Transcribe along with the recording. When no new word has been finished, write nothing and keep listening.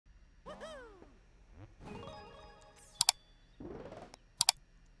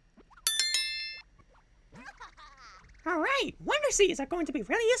Great! Wonder seeds are going to be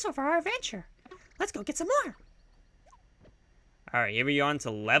really useful for our adventure. Let's go get some more. Alright, here we are on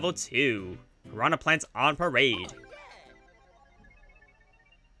to level 2. Piranha plants on parade.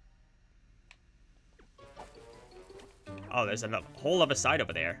 Oh, there's a whole other side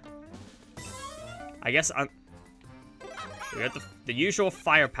over there. I guess we got the usual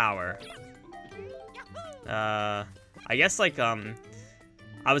firepower. I guess like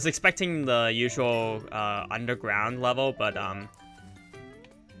I was expecting the usual underground level, but I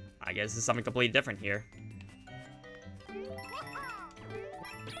guess it's something completely different here.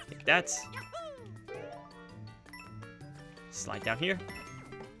 Take that. Slide down here.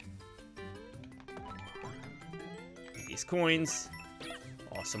 These coins.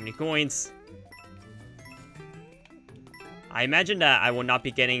 Oh, so many coins. I imagine that I will not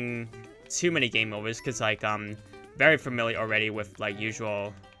be getting too many game overs because like I'm very familiar already with like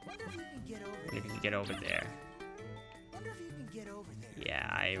usual. Wonder if you can get over there. Yeah,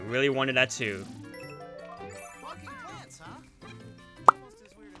 I really wanted that too.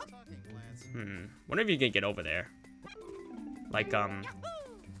 Wonder if you can get over there. Like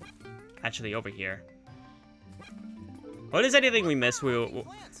actually over here. Well, if there's anything we miss,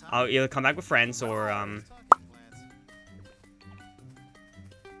 I'll either come back with friends or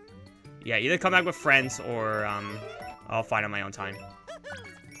yeah, either come back with friends or I'll find on my own time.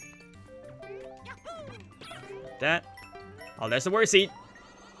 Like that. Oh, there's the word seat.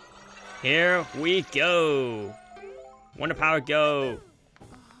 Here we go. Wonder power go.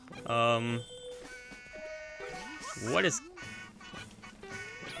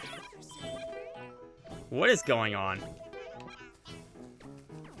 What is going on?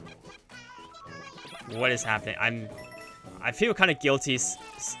 What is happening? I feel kind of guilty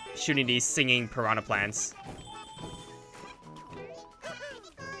shooting these singing piranha plants.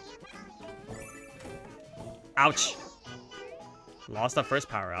 Ouch. Lost our first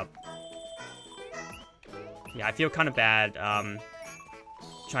power up. Yeah, I feel kind of bad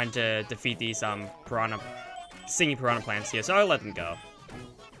trying to defeat these singing piranha plants here, so I'll let them go.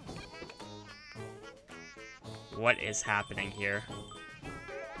 What is happening here?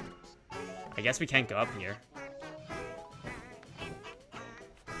 I guess we can't go up here.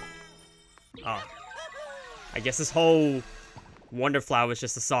 Oh. I guess this whole Wonder Flower was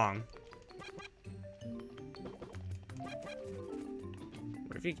just a song.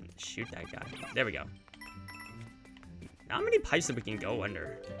 What if you can shoot that guy? There we go. Not many pipes that we can go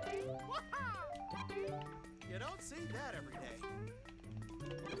under. You don't see that every day.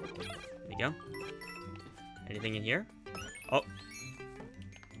 There we go. Anything in here? Oh.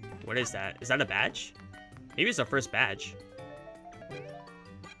 What is that? Is that a badge? Maybe it's our first badge.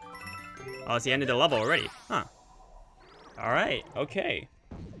 Oh, it's the end of the level already. Huh. Alright, okay.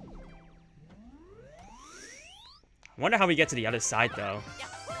 I wonder how we get to the other side, though.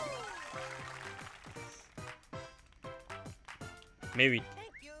 Maybe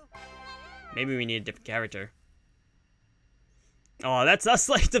we need a different character. Oh, that's us,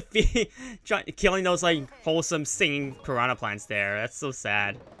 like, killing those, like, wholesome singing piranha plants there. That's so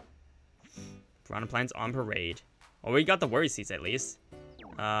sad. Piranha plants on parade. Well, we got the worry seats, at least.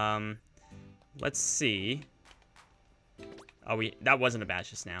 Let's see. Oh, that wasn't a badge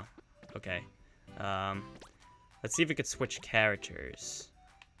just now. Okay. Let's see if we could switch characters.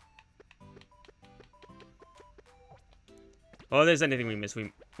 Well, if there's anything we miss,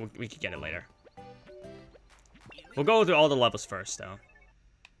 we could get it later. We'll go through all the levels first, though.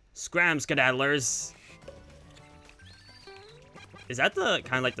 Scram, skedaddlers! Is that the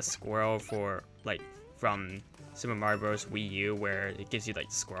kind of like the squirrel for like from Super Mario Bros. Wii U, where it gives you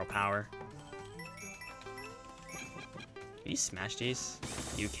like squirrel power? Can you smash these?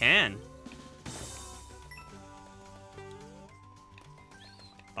 You can.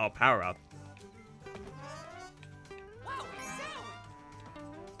 Oh, power up.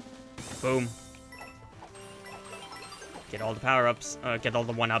 Boom. Get all the power-ups. Get all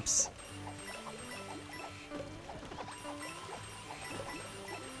the one-ups.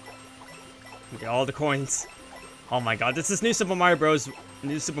 Get all the coins. Oh my god, this is New Super Mario Bros.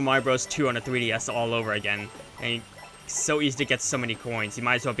 2 on the 3DS all over again. And it's so easy to get so many coins. You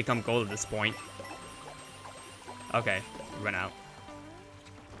might as well become gold at this point. Okay, run out.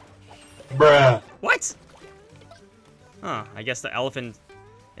 Bruh. What? Huh, I guess the elephant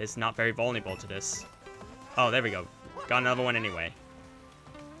is not very vulnerable to this. Oh, there we go. Got another one anyway.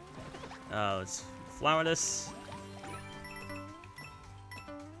 Let's flower this.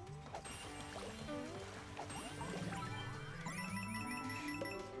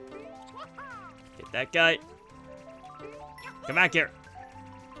 Get that guy. Come back here.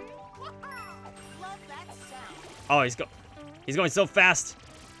 Oh, He's going so fast.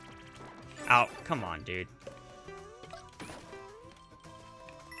 Ow, come on, dude.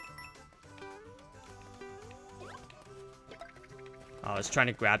 Oh, I was trying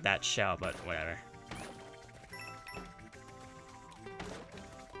to grab that shell, but whatever.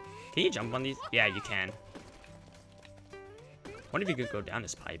 Can you jump on these? Yeah, you can. Wonder if you could go down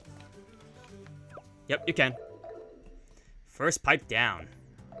this pipe. Yep, you can. First pipe down.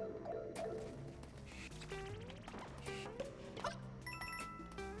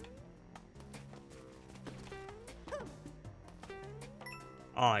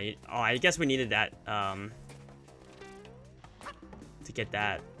 Oh, I guess we needed that, to get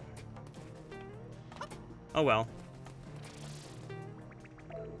that. Oh well.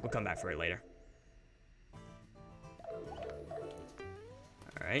 We'll come back for it later.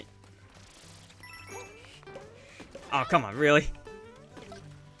 Alright. Oh, come on, really?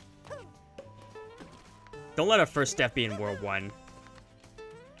 Don't let our first step be in World 1.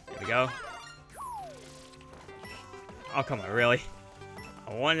 There we go. Oh, come on, really?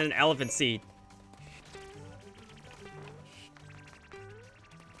 I want an elephant seed.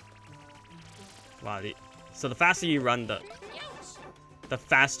 Wow, so the faster you run, the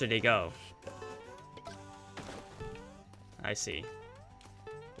faster they go. I see.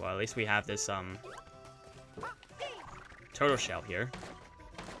 Well, at least we have this, turtle shell here.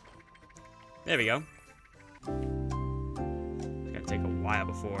 There we go. It's gonna take a while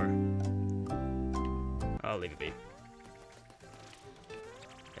before... I'll leave it be.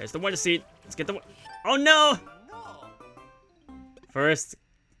 There's the wonder seed. Let's get the... Oh, no! First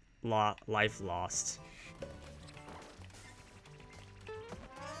life lost.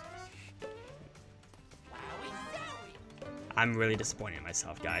 I'm really disappointed in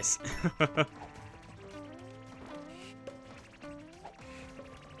myself, guys.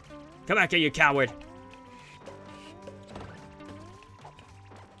 Come back here, you coward!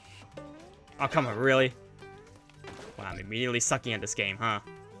 Oh, come on, really? Wow, I'm immediately sucking at this game, huh?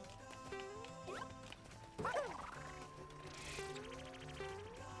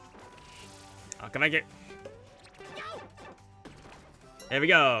 Oh, can I get... There we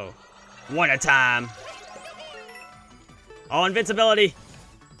go. One at a time. Oh, invincibility.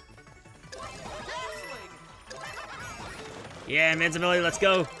 Yeah, invincibility, let's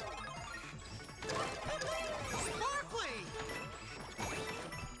go.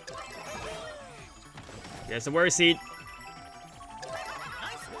 There's the worry seed.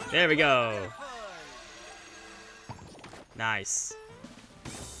 There we go. Nice.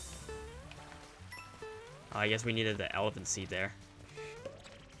 Oh, I guess we needed the elephant seed there.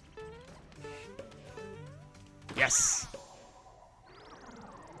 Yes!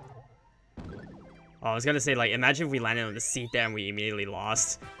 Oh, I was gonna say, like, imagine if we landed on the seat there and we immediately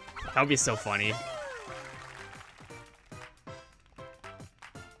lost. That would be so funny.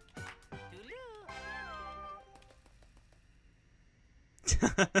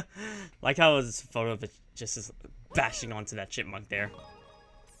 Like how his photo of it just is bashing onto that chipmunk there.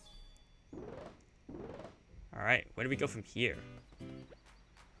 Alright, where do we go from here?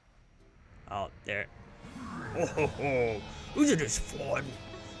 Oh, there. Oh ho ho! Isn't this fun?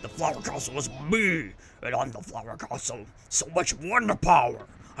 The Flower Castle is me, and I'm the Flower Castle. So much wonder power!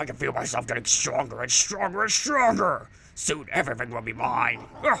 I can feel myself getting stronger and stronger and stronger! Soon everything will be mine!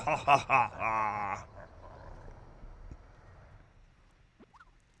 Ha ha ha ha ha!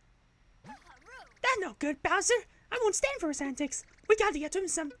 That's no good, Bowser. I won't stand for his antics. We got to get to him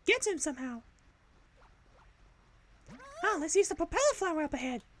somehow. Oh, let's use the propeller flower up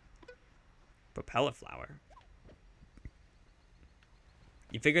ahead. Propeller flower?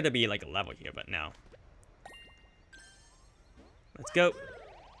 You figured there'd be like a level here, but no. Let's go.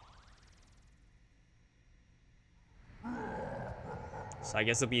 So I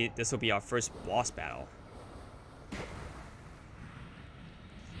guess this will be our first boss battle.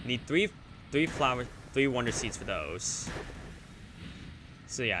 Need three wonder seeds for those.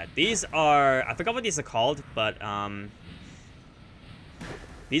 So yeah, these are, I forgot what these are called, but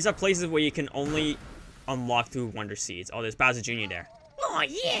these are places where you can only unlock through wonder seeds. Oh, there's Bowser Jr. there. Oh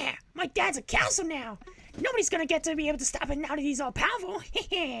yeah, my dad's a castle now. Nobody's gonna get to be able to stop it now that he's all powerful.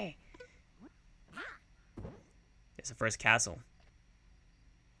 It's the first castle.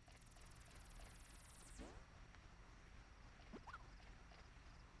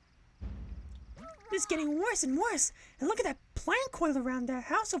 It's getting worse and worse. And look at that plant coil around that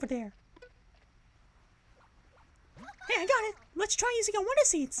house over there. Hey, I got it. Let's try using our wonder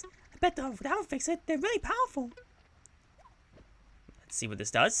seeds. I bet that'll fix it. They're really powerful. Let's see what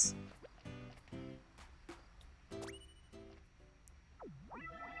this does.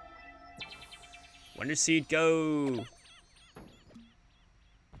 Wonder seed, go!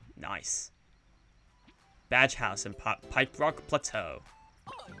 Nice. Badge House in Pipe Rock Plateau.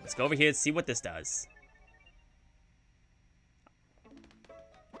 Let's go over here and see what this does.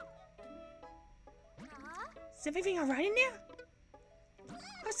 Is everything alright in there?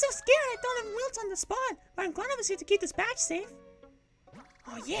 I was so scared I thought of wilts on the spot, but I'm glad I was here to keep this badge safe.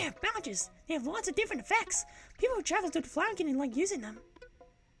 Oh yeah, badges. They have lots of different effects. People who travel to the Flower Kingdom like using them.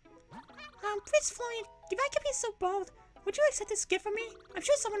 Prince Florian, if I could be so bold, would you accept this gift from me? I'm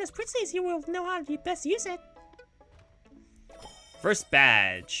sure someone as princely as you will know how to best use it. First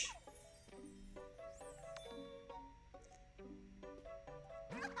badge.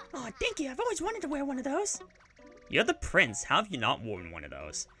 Oh, thank you. I've always wanted to wear one of those. You're the prince. How have you not worn one of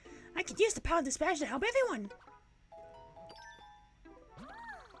those? I could use the power of this badge to help everyone.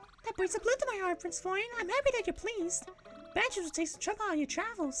 That brings a blood to my heart, Prince Florian. I'm happy that you're pleased. Badges will take some trouble on your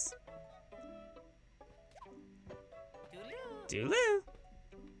travels. Dooloo.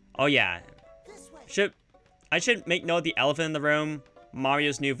 Oh yeah. I should make note of the elephant in the room.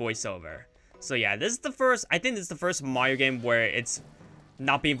 Mario's new voiceover. So yeah, this is the first. I think this is the first Mario game where it's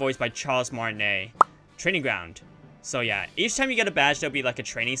not being voiced by Charles Martinet. Training ground. So yeah, each time you get a badge, there'll be like a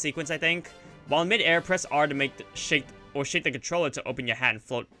training sequence, I think. While in mid-air, press R to make shake the controller to open your hat and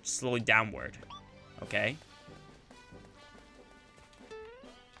float slowly downward. Okay.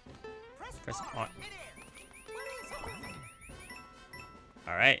 Press R.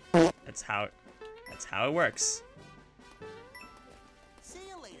 All right. That's how it works. See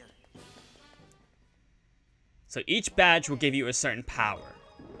you later. So each badge will give you a certain power,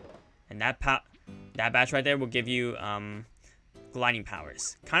 and that badge right there will give you gliding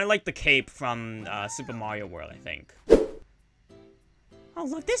powers, kind of like the cape from Super Mario World, I think. Oh,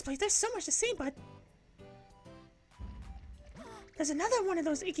 look, this place. There's so much to see, but there's another one of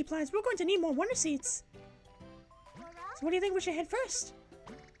those icky plants. We're going to need more wonder seeds. So what do you think we should head first?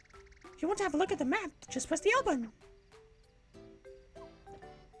 If you want to have a look at the map, just press the L button.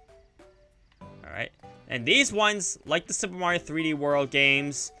 Alright. And these ones, like the Super Mario 3D World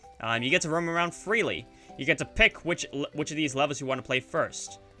games, you get to roam around freely. You get to pick which of these levels you want to play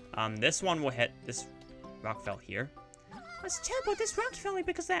first. This one will hit this rock fell here. I was terrible about this rock felly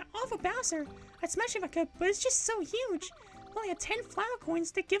because of that awful Bowser. I'd smash it if I could, but it's just so huge. We only had 10 flower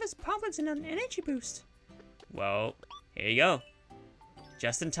coins that give us problems and an energy boost. Well, here you go.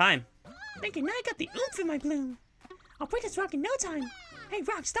 Just in time. Thank you, now I got the oomph in my bloom. I'll break this rock in no time. Hey,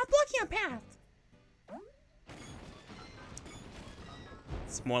 rock, stop blocking our path.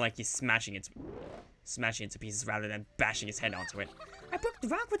 It's more like he's smashing it to pieces rather than bashing his head onto it. I broke the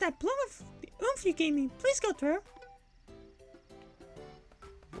rock with that blow of the oomph you gave me. Please go through.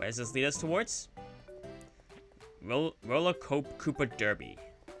 Where does this lead us towards? Roller Koopa Derby.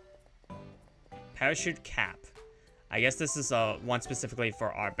 Parachute Cap. I guess this is one specifically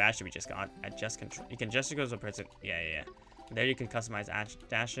for our badge that we just got. You can just go to a person. Yeah. There you can customize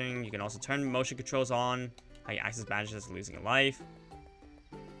dashing. You can also turn motion controls on. How you access badges losing a life.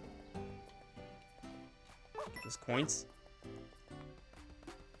 Those coins.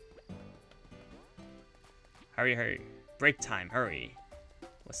 Hurry. Break time, hurry.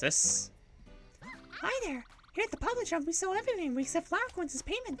 What's this? Hi there. Here at the public shop, we sell everything. We accept flower coins as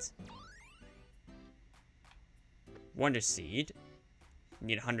payment. Wonder Seed. You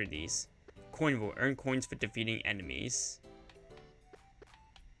need 100 of these. Coin will earn coins for defeating enemies.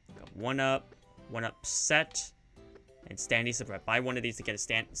 Got one up set, and standee surprise. Buy one of these to get a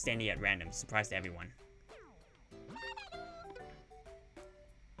standee at random. Surprise to everyone.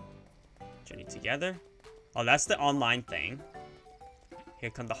 Journey together. Oh, that's the online thing. Here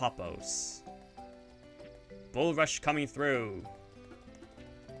come the hoppos. Bull rush coming through.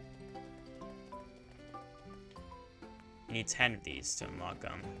 You need 10 of these to unlock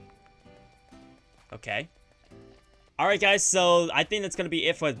them. Okay. Alright guys, so I think that's going to be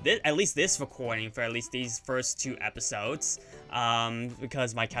it for this, at least this recording, for at least these first 2 episodes.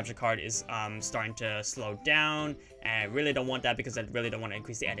 Because my capture card is starting to slow down, and I really don't want that because I really don't want to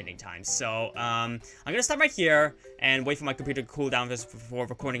increase the editing time. So I'm going to stop right here and wait for my computer to cool down before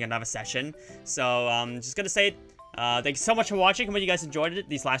recording another session. So just going to say thank you so much for watching. Hope you guys enjoyed it,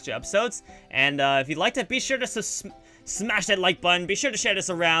 these last 2 episodes. And if you liked it, be sure to smash that like button. Be sure to share this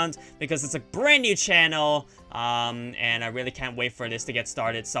around because it's a brand new channel. And I really can't wait for this to get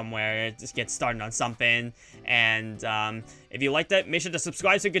started somewhere, just get started on something. And if you like that, make sure to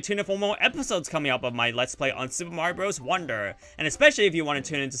subscribe so you can tune in for more episodes coming up of my Let's Play on Super Mario Bros. Wonder. And especially if you want to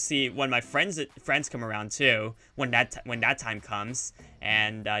tune in to see when my friends come around too, when that time comes,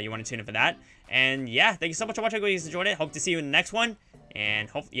 and you want to tune in for that. And yeah, thank you so much for watching. I hope you guys enjoyed it. Hope to see you in the next one, and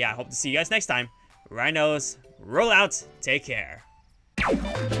hope to see you guys next time. Rhinos, roll out. Take care.